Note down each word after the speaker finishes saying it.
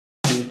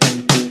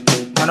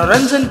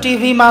मनोरञ्जन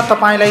टिभी मा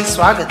तपाईलाई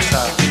स्वागत छ।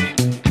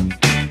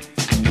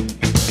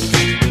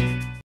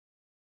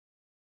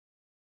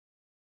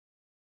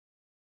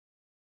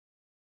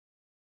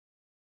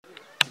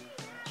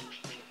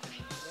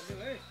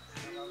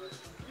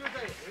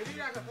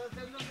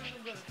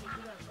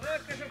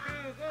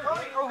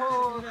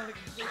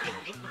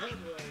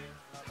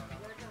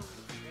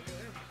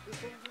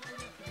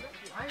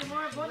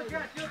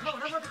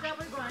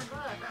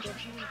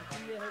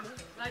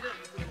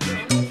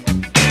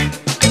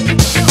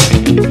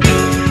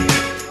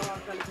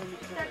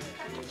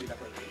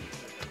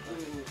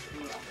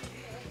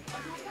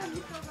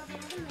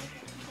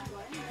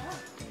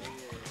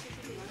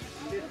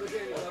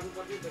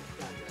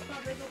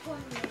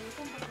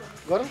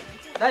 गरौँ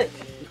दाइ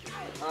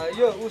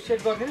यो उ सेट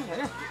गरिदिनु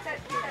हैन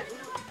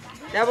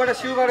त्यहाँबाट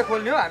सिउबाट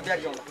खोल्ने हो हामी ब्याग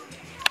जाउँ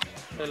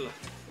ल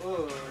ओ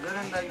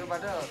जरन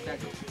दाइकोबाट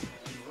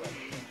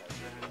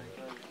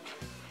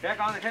ब्याग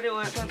आउँदाखेरि ओ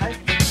यसो दाइ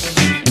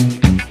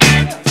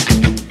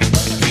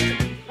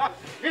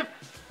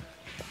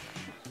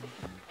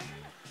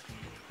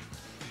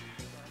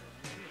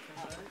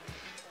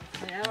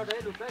यहाँबाट है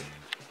लुक है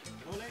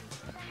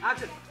आछ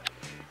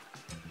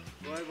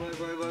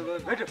गयो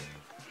भेट्यो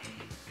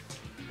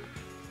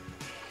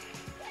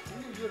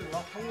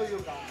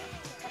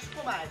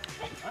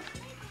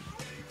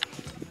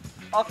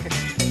ओके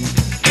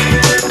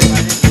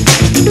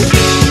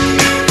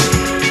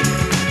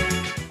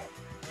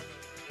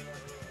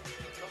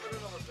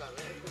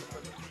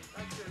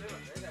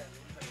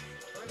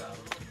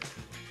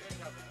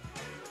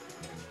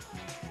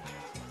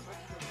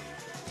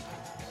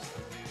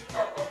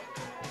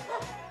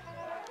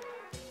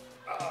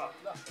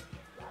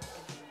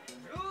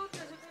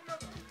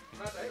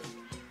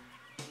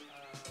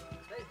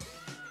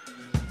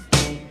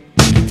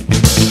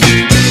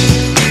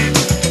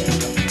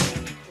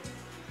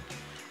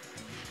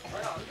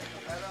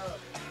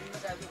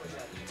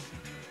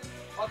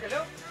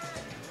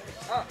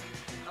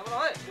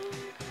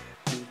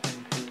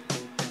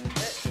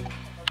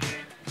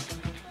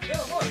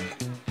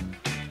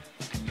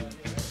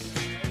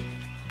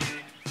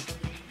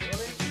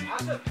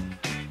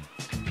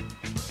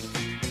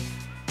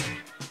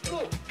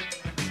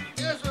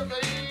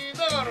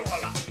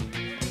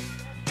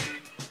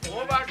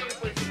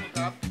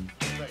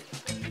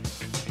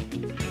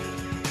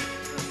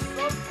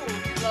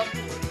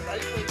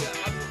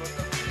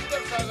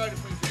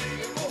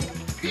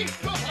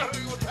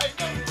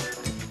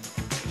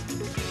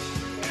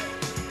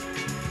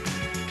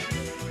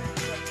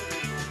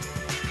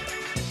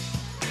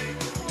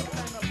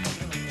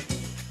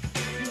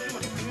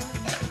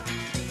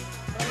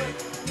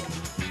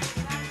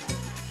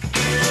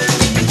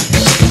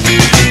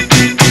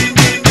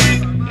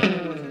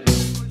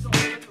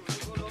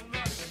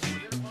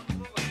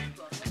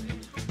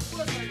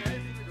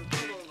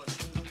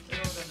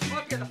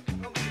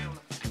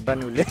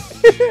उले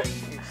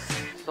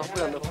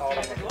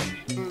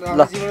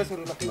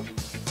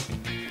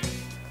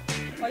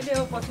अहिले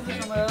हो पछिल्लो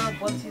समय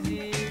बल्छीजी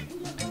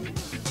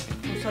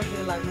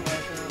फुर्सदतिर लाग्नु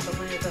भएको छ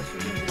तपाईँ यता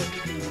सुटिङतिर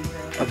हुनुहुन्छ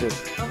हजुर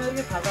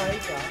तपाईँहरुकै फाटा है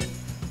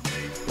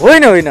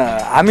होइन होइन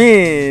हामी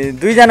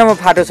दुईजनामा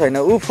फाटो छैन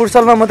ऊ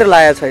फुर्सलमा मात्रै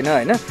लागेको छैन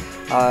होइन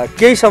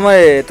केही समय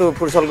त्यो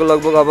फुर्सलको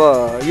लगभग अब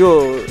यो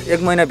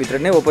 1 महिनाभित्र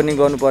नै ओपनिङ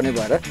गर्नुपर्ने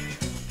भएर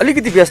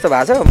अलिकति व्यस्त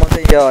भएको छ म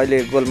चाहिँ यहाँ अहिले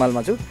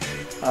गोलमालमा छु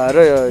र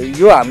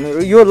यो हाम्रो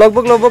यो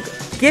लगभग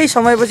केही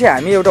समयपछि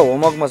हामी एउटा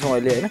होमवर्कमा छौँ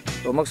अहिले होइन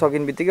होमवर्क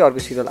सकिने बित्तिकै अर्को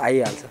सिरियल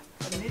आइहाल्छ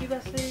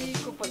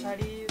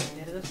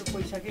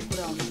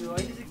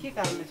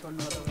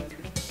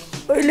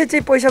अहिले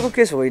चाहिँ पैसाको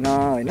केस होइन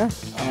होइन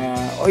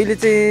अहिले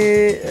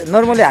चाहिँ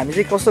नर्मली हामी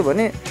चाहिँ कस्तो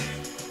भने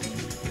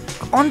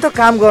अन्त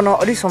काम गर्न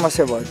अलिक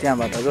समस्या भयो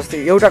त्यहाँबाट जस्तै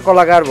एउटा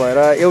कलाकार भएर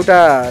एउटा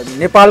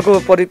नेपालको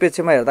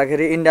परिप्रेक्ष्यमा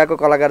हेर्दाखेरि इन्डियाको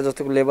कलाकार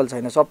जस्तोको लेभल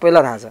छैन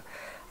सबैलाई थाहा छ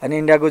अनि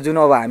इन्डियाको जुन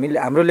अब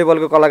हाम्रो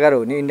लेभलको कलाकार हो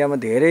भने इन्डियामा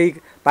धेरै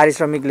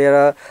पारिश्रमिक लिएर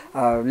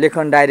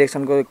लेखन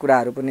डाइरेक्सनको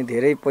कुराहरू पनि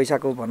धेरै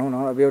पैसाको भनौँ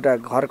न अब एउटा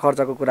घर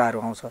खर्चको कुराहरू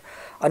आउँछ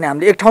अनि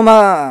हामीले एक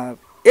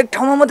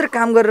ठाउँमा मात्रै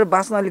काम गरेर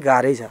बाँच्न अलिक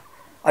गाह्रै छ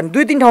अनि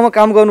 2-3 ठाउँमा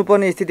काम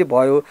गर्नुपर्ने स्थिति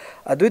भयो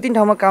 2-3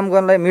 ठाउँमा काम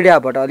गर्नलाई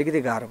मिडियाबाट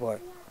अलिकति गाह्रो भयो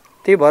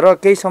त्यही भएर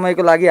केही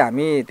समयको लागि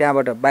हामी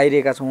त्यहाँबाट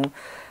बाहिरिएका छौँ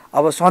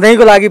अब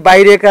सधैँको लागि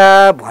बाहिरिएका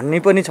भन्ने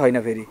पनि छैन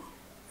फेरि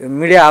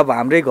मिडिया अब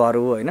हाम्रै घर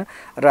हो होइन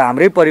र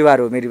हाम्रै परिवार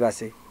हो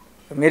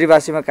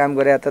मेरीबासीमा काम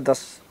गरे त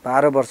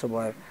 10-12 वर्ष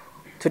भयो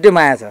छुट्टै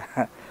माया छ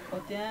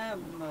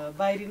त्यहाँ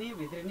बाहिरिने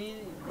भित्रिने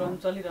क्रम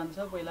चलिरहन्छ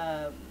पहिला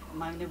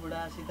माग्ने बुढा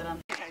सीताराम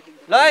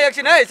ल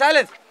एकछिन है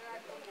साइलेन्स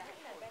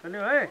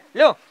है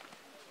यो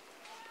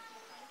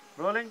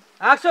रोलिङ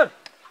एक्सन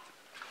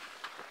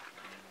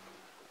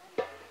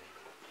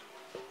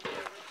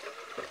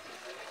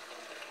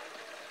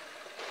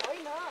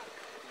होइन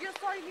यो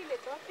शैलीले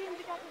त 3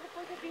 विकासले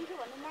पैसा दिन्छु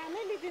भन्ने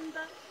नामै लिदिन्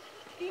त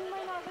 3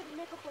 महिना अगाडि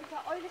दिएको पैसा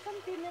अहिलेसम्म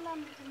तिर्ने नाम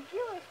लिदिन् के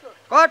हो यस्तो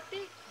कट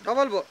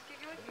डबल भो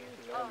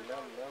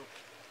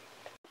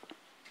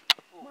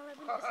मलाई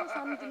पनि यसो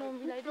सानोतिनो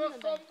मिलाइदिनु न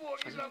दाइ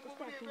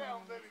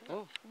हो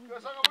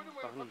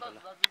पाउनु नि त ल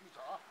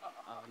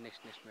अब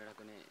नेक्स्ट मेरा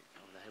कुनै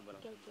हुँदाखेरि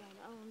बोलाउँछु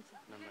हुन्छ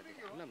नम्बर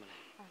दिइराख्नु ल मलाई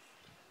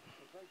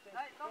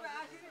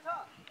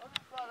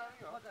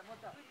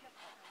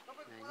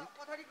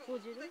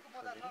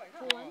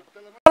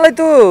मलाई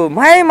त्यो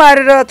माया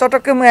मारेर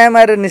चटक्कै माया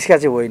मारेर निस्किया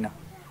चाहिँ होइन।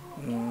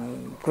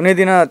 कुनै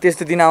दिन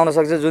त्यस्तो दिन आउन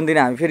सक्छ जुन दिन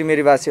हामी फेरि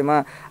मेरी भाषामा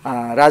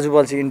राजु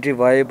बल्छी इन्ट्री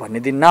भए भन्ने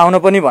दिन नआउन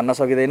पनि भन्न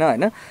सकिँदैन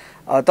होइन।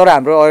 तर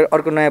हाम्रो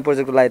अर्को नयाँ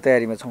प्रोजेक्टको लागि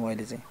तयारीमा छौँ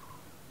अहिले चाहिँ।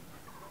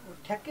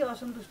 ठ्याक्कै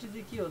असन्तुष्टि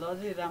चाहिँ के होला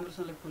अझै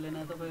राम्रोसँगले खुलेन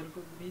तपाईँहरूको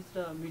बिच र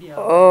मिडिया?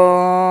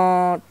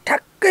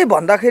 ठ्याक्कै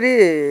भन्दाखेरि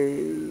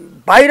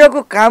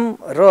बाहिरको काम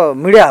र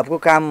मिडिया हबको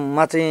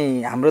काममा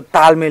चाहिँ हाम्रो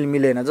तालमेल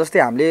मिलेन।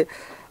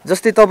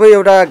 जस्तै तपाईँ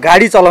एउटा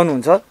गाडी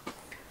चलाउनुहुन्छ,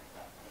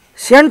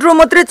 सेन्ट्रो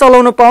मात्रै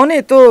चलाउन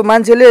पाउने, त्यो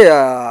मान्छेले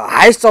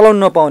हाइस चलाउन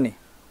नपाउने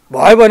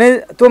भयो भने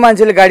त्यो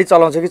मान्छेले गाडी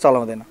चलाउँछ कि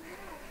चलाउँदैन?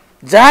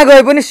 जहाँ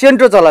गए पनि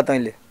सेन्ट्रो चला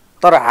तैँले,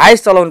 तर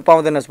हाइस चलाउनु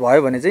पाउँदैनस्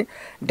भयो भने चाहिँ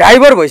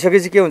ड्राइभर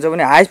भइसकेपछि के हुन्छ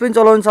भने हाइस पनि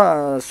चलाउन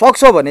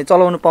सक्छ भने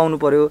चलाउनु पाउनु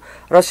पर्यो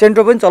र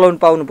सेन्ट्रो पनि चलाउनु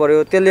पाउनु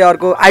पर्यो। त्यसले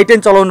अर्को I10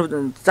 चलाउनु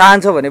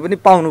चाहन्छ भने पनि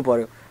पाउनु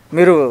पर्यो।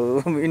 मेरो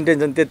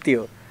इन्टेन्सन त्यति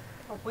हो।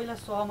 पहिला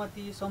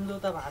सहमति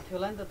सम्झौता भएको थियो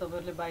होला नि त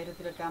तपाईँहरूले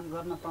बाहिरतिर काम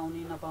गर्न पाउने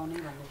नपाउने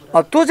भन्ने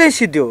कुरा? त्यो चाहिँ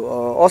सिद्धियो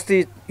अस्ति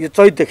यो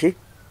चैतदेखि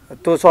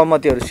त्यो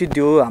सहमतिहरू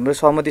सिद्धियो। हाम्रो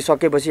सहमति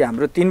सकेपछि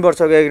हाम्रो 3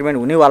 वर्षको एग्रिमेन्ट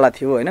हुनेवाला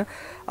थियो होइन।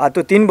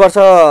 त्यो 3 वर्ष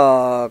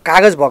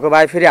कागज भएको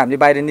भए फेरि हामीले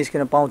बाहिर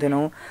निस्किन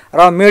पाउँथेनौँ।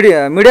 र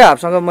मिडिया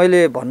हबसँग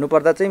मैले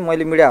भन्नुपर्दा चाहिँ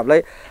मैले मिडिया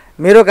हबलाई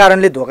मेरो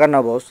कारणले धोका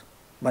नभओस्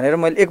भनेर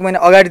मैले 1 महिना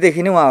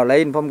अगाडिदेखि नै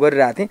उहाँहरूलाई इन्फर्म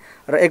गरिरहेको थिएँ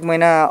र 1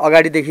 महिना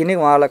अगाडिदेखि नै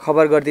उहाँहरूलाई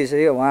खबर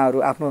गरिदिएपछि उहाँहरू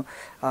आफ्नो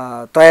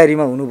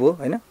तयारीमा हुनुभयो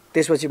होइन।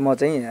 त्यसपछि म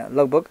चाहिँ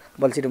लगभग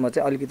बल्छी र म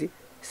चाहिँ अलिकति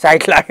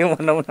साइड लाग्यो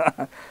भनौँ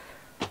न।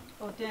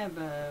 त्यहाँ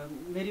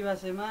मेरी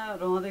भाषामा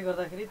रहँदै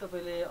गर्दाखेरि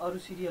तपाईँले अरू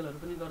सिरियलहरू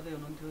पनि गर्दै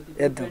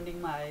हुनुहुन्थ्यो,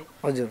 ट्रेन्डिङमा आए।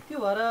 हजुर, त्यो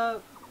भएर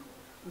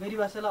मेरी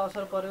भाषालाई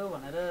असर पर्यो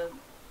भनेर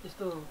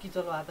यस्तो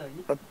किचल भएको त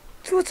होइन?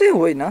 त्यो चाहिँ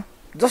होइन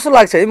जस्तो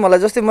लाग्छ है मलाई।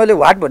 जस्तै मैले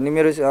वाट भन्ने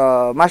मेरो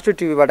मास्टर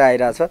टिभीबाट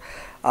आइरहेछ,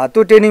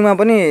 त्यो ट्रेनिङमा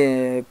पनि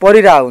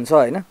परिरहेको हुन्छ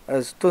होइन।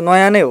 त्यो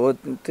नयाँ नै हो,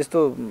 त्यस्तो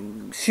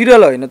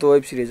सिरियल होइन, त्यो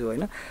वेब सिरिज हो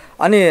होइन।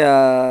 अनि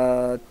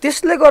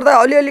त्यसले गर्दा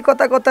अलिअलि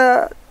कता कता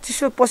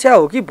चिसो पस्या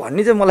हो कि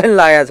भन्ने चाहिँ मलाई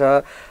लागेको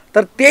छ।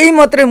 तर त्यही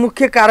मात्रै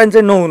मुख्य कारण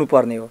चाहिँ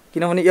नहुनुपर्ने हो,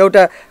 किनभने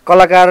एउटा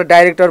कलाकार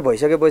डाइरेक्टर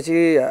भइसकेपछि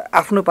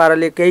आफ्नो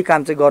पाराले केही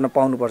काम चाहिँ गर्न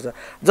पाउनुपर्छ,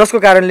 जसको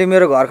कारणले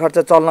मेरो घर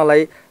खर्च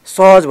चल्नलाई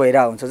सहज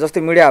भइरहेको हुन्छ।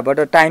 जस्तै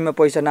मिडियाबाट टाइममा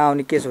पैसा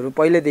नआउने केसहरू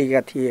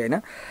पहिल्यैदेखिका थिए होइन।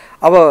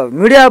 अब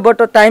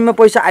मिडियाबाट टाइममा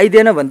पैसा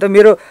आइदिएन भने त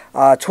मेरो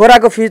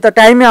छोराको फिस त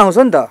टाइममै आउँछ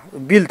नि त,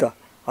 बिल त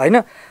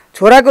होइन।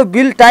 छोराको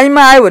बिल टाइममा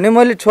आयो भने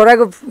मैले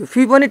छोराको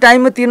फी पनि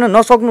टाइममा तिर्न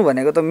नसक्नु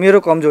भनेको त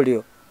मेरो कमजोरी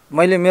हो।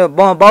 मैले मेरो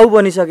बाउ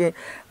बनिसकेँ,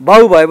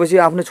 बाउ भएपछि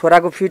आफ्नो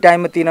छोराको फी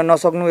टाइममा तिर्न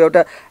नसक्नु,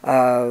 एउटा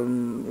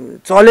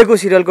चलेको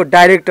सिरियलको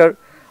डाइरेक्टर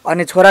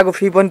अनि छोराको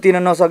फी पनि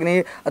तिर्न नसक्ने,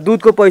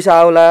 दुधको पैसा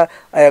आउला,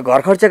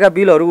 घर खर्चका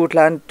बिलहरू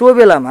उठ्लान्, त्यो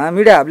बेलामा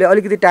मिडिया हबले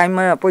अलिकति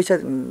टाइममा पैसा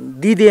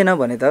दिइदिएन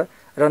भने त,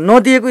 र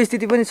नदिएको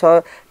स्थिति पनि छ,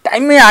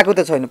 टाइममै आएको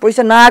त छैन,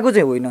 पैसा नआएको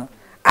चाहिँ होइन,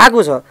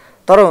 आएको छ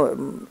तर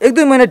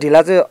 1-2 महिना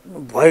ढिला चाहिँ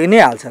भइ नै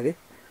हाल्छ कि।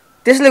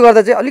 त्यसले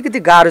गर्दा चाहिँ अलिकति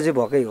गाह्रो चाहिँ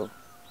भएकै हो।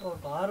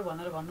 घर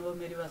भनेर भन्नुभयो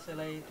मेरी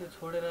भाषालाई, त्यो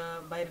छोडेर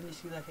बाहिर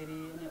निस्किँदाखेरि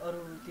अनि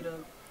अरूतिर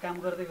काम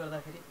गर्दै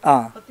गर्दाखेरि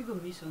कतिको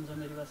मिस हुन्छ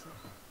मेरी भाषा?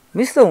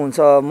 मिस त हुन्छ।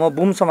 म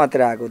बुम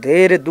समातेर आएको,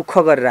 धेरै दुःख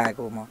गरेर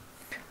आएको। म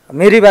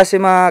मेरी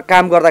भाषामा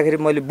काम गर्दाखेरि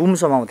मैले बुम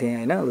समाउँथेँ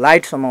होइन,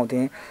 लाइट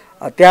समाउँथेँ,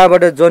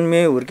 त्यहाँबाट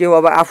जन्मेँ हुर्क्यौँ।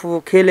 अब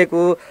आफू खेलेको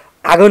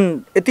आँगन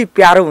यति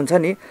प्यारो हुन्छ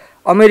नि,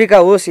 अमेरिका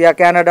होस् या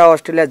क्यानाडा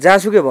अस्ट्रेलिया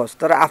जहाँसुकै होस्,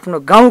 तर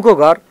आफ्नो गाउँको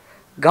घर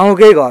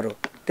गाउँकै घर हो,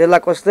 त्यसलाई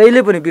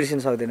कसैले पनि बिर्सिन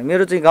सक्दैन।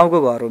 मेरो चाहिँ गाउँको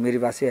घर हो मेरी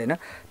भाषा होइन,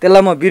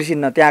 त्यसलाई म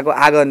बिर्सिन्न। त्यहाँको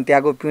आँगन,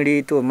 त्यहाँको पिँढी,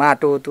 त्यो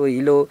माटो, त्यो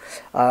हिलो,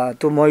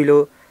 त्यो मैलो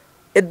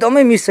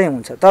एकदमै मिस चाहिँ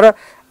हुन्छ। तर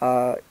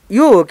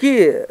यो हो कि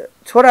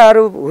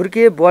छोराहरू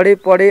हुर्किए, बढे,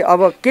 पढे,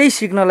 अब केही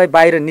सिक्नलाई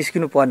बाहिर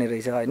निस्किनु पर्ने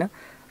रहेछ होइन।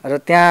 र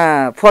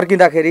त्यहाँ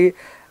फर्किँदाखेरि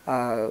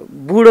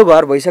बुढो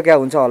घर भइसक्या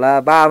हुन्छ होला,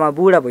 बाआमा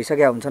बुढा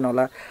भइसक्या हुन्छन्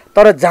होला,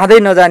 तर जाँदै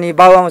नजाने,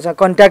 बाबुआमासँग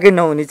कन्ट्याक्टै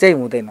नहुने चाहिँ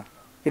हुँदैन,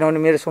 किनभने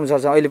मेरो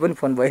संसारसँग अहिले पनि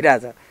फोन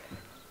भइरहेछ।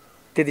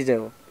 त्यति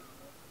चाहिँ हो।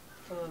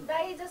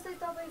 दाइ जस्तै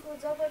तपाईँको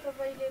जब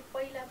तपाईँले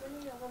पहिला पनि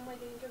अब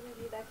मैले इन्टरभ्यू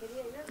दिँदाखेरि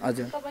होइन,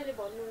 हजुर, तपाईँले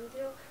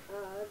भन्नुहुन्थ्यो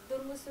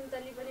दुर्मु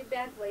सुन्तली पनि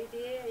ब्याक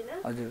भइदिए होइन,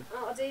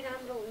 अझै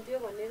राम्रो हुन्थ्यो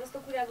भन्ने जस्तो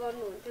कुरा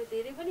गर्नुहुन्थ्यो।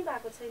 धेरै पनि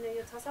भएको छैन,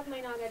 यो 6-7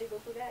 महिना अगाडिको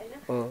कुरा होइन।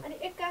 अनि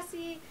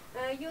 81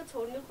 यो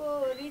छोड्नुको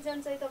रिजन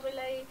चाहिँ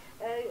तपाईँलाई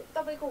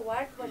तपाईँको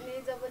वाट भन्ने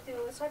जब त्यो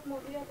सर्ट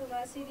मुभी अथवा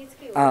सिरिज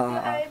के हो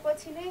त्यो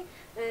आएपछि नै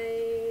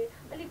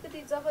अलिकति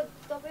जब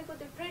तपाईँको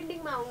त्यो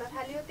ट्रेन्डिङमा आउन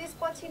थाल्यो,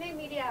 त्यसपछि नै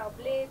मिडिया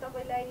हबले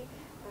तपाईँलाई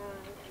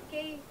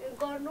केही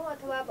गर्नु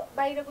अथवा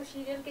बाहिरको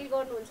सिरियल केही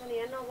गर्नुहुन्छ नि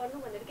या नगर्नु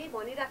भनेर केही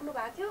भनिराख्नु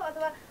भएको थियो,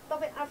 अथवा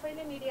तपाईँ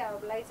आफैले मिडिया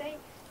हबलाई चाहिँ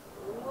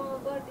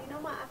गर्दिनँ,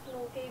 म आफ्नो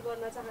केही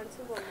गर्न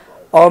चाहन्छु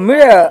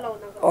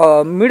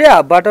भन्नुभयो। मिडिया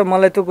हबबाट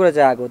मलाई त्यो कुरा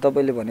चाहिँ आएको,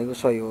 तपाईँले भनेको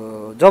सही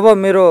हो। जब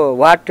मेरो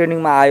वार्ड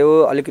ट्रेनिङमा आयो,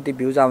 अलिकति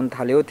भ्युज आउनु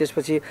थाल्यो,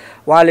 त्यसपछि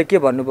उहाँले के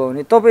भन्नुभयो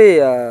भने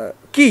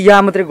तपाईँ कि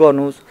यहाँ मात्रै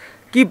गर्नुहोस्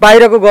कि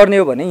बाहिरको गर्ने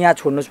हो भने यहाँ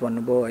छोड्नुहोस्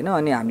भन्नुभयो होइन।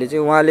 अनि हामीले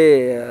चाहिँ उहाँले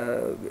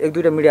एक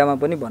दुईवटा मिडियामा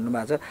पनि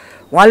भन्नुभएको छ,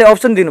 उहाँले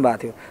अप्सन दिनुभएको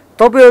थियो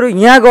तपाईँहरू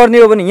यहाँ गर्ने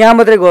हो भने यहाँ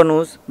मात्रै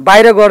गर्नुहोस्,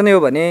 बाहिर गर्ने हो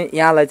भने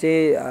यहाँलाई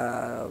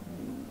चाहिँ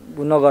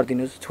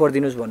नगरिदिनुहोस्,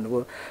 छोडिदिनुहोस्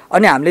भन्नुभयो।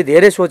 अनि हामीले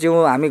धेरै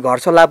सोच्यौँ, हामी घर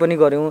सल्लाह पनि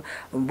गऱ्यौँ,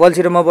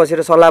 बल्छी र म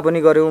बसेर सल्लाह पनि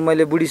गऱ्यौँ,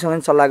 मैले बुढीसँग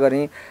पनि सल्लाह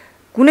गरेँ।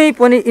 कुनै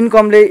पनि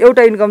इन्कमले,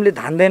 एउटा इन्कमले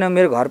धान्दैन,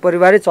 मेरो घर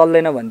परिवारै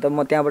चल्दैन भने त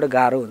म त्यहाँबाट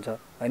गाह्रो हुन्छ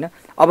होइन।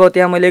 अब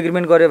त्यहाँ मैले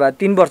एग्रिमेन्ट गरेँ भए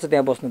 3 वर्ष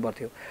त्यहाँ बस्नु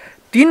पर्थ्यो।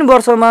 3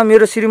 वर्षमा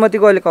मेरो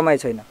श्रीमतीको अहिले कमाइ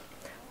छैन,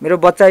 मेरो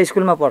बच्चा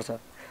स्कुलमा पढ्छ।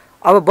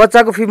 अब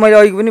बच्चाको फी मैले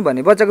अघि पनि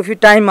भने बच्चाको फी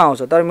टाइममा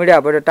आउँछ, तर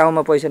मिडियाबाट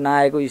टाउनमा पैसा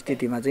नआएको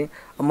स्थितिमा चाहिँ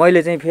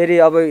मैले चाहिँ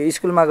फेरि अब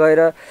स्कुलमा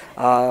गएर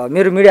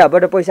मेरो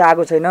मिडियाबाट पैसा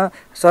आएको छैन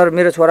सर,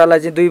 मेरो छोरालाई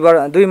चाहिँ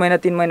 2 महिना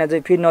 3 महिना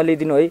चाहिँ फी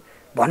नलिदिनु है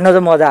भन्न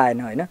चाहिँ मजा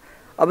आएन होइन।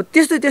 अब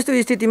त्यस्तो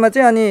स्थितिमा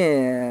चाहिँ अनि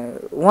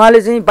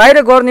उहाँले चाहिँ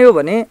बाहिर गर्ने हो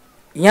भने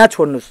यहाँ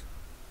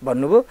छोड्नुहोस्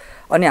भन्नुभयो।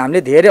 अनि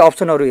हामीले धेरै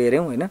अप्सनहरू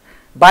हेऱ्यौँ होइन,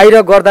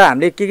 बाहिर गर्दा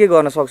हामीले के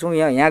गर्न सक्छौँ,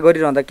 यहाँ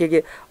गरिरहँदा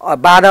के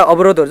बाधा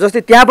अवरोधहरू,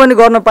 जस्तै त्यहाँ पनि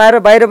गर्न पाएर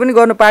बाहिर पनि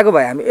गर्न पाएको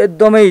भए हामी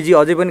एकदमै इजी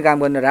अझै पनि काम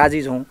गर्न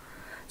राजी छौँ।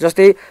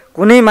 जस्तै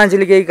कुनै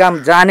मान्छेले केही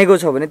काम जानेको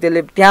छ भने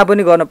त्यसले त्यहाँ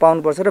पनि गर्न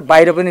पाउनुपर्छ र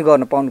बाहिर पनि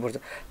गर्न पाउनुपर्छ,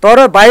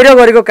 तर बाहिर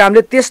गरेको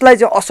कामले त्यसलाई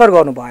चाहिँ असर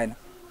गर्नु भएन।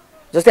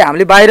 जस्तै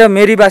हामीले बाहिर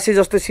मेरीबासी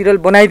जस्तो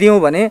सिरियल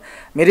बनाइदियौँ भने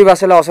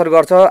मेरीबासीलाई असर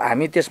गर्छ,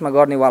 हामी त्यसमा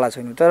गर्नेवाला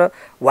छैनौँ। तर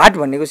वाट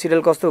भन्नेको सिरियल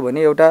कस्तो हो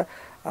भने एउटा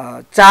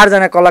 4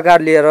 जना कलाकार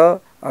लिएर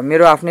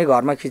मेरो आफ्नै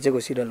घरमा खिचेको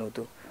सिरियल हो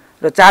त्यो,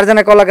 र 4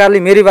 जना कलाकारले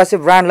मेरीबासी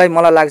ब्रान्डलाई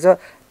मलाई लाग्छ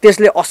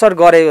त्यसले असर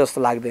गरे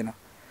जस्तो लाग्दैन।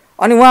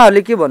 अनि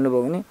उहाँहरूले के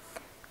भन्नुभयो भने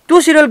त्यो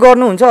सिरियल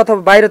गर्नुहुन्छ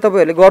अथवा बाहिर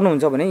तपाईँहरूले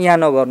गर्नुहुन्छ भने यहाँ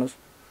नगर्नुहोस्,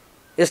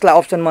 यसलाई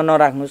अप्सनमा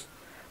नराख्नुहोस्,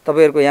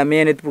 तपाईँहरूको यहाँ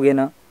मेहनत पुगेन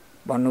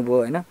भन्नुभयो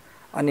होइन।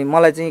 अनि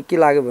मलाई चाहिँ के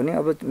लाग्यो भने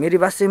अब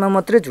मेरीबासीमा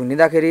मात्रै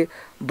झुन्डिँदाखेरि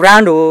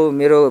ब्रान्ड हो,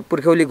 मेरो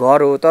पुर्ख्यौली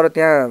घर हो, तर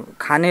त्यहाँ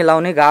खाने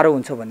लाउने गाह्रो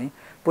हुन्छ भने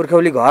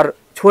पुर्ख्यौली घर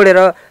छोडेर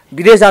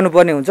विदेश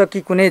जानुपर्ने हुन्छ कि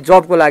कुनै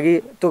जबको लागि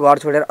त्यो घर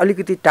छोडेर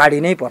अलिकति टाढी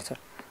नै पर्छ।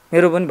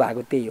 मेरो पनि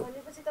भएको त्यही हो।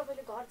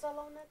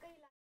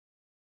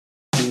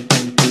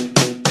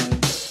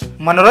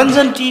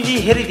 मनोरञ्जन टिभी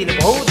हेरिदिनु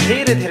भयो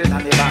धेरै धेरै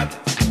धन्यवाद।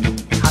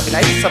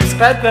 हामीलाई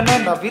सब्स्क्राइब गर्न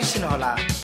नबिर्सिनुहोला।